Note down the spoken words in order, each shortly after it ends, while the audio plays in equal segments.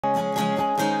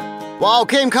While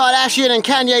Kim Kardashian and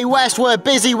Kanye West were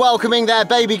busy welcoming their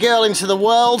baby girl into the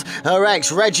world, her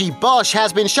ex Reggie Bush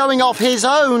has been showing off his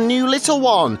own new little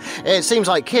one. It seems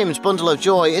like Kim's bundle of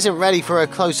joy isn't ready for a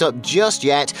close-up just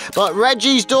yet, but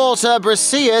Reggie's daughter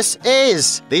Briseis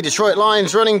is. The Detroit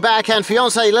Lions running back and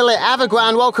fiancée Lilith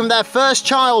Avagwan welcomed their first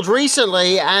child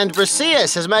recently, and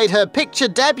Briseis has made her picture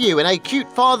debut in a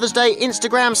cute Father's Day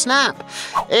Instagram snap.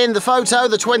 In the photo,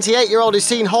 the 28-year-old is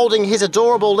seen holding his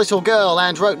adorable little girl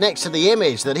and wrote next to the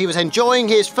image that he was enjoying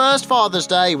his first Father's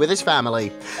Day with his family.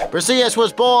 Briseis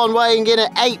was born weighing in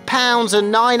at 8 pounds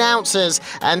and 9 ounces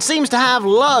and seems to have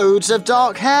loads of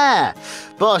dark hair.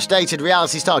 Bush dated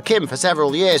reality star Kim for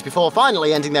several years before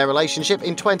finally ending their relationship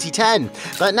in 2010.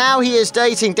 But now he is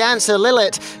dating dancer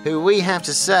Lilith, who we have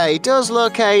to say does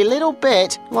look a little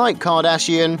bit like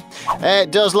Kardashian.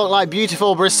 It does look like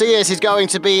beautiful Briseis is going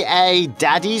to be a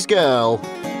daddy's girl.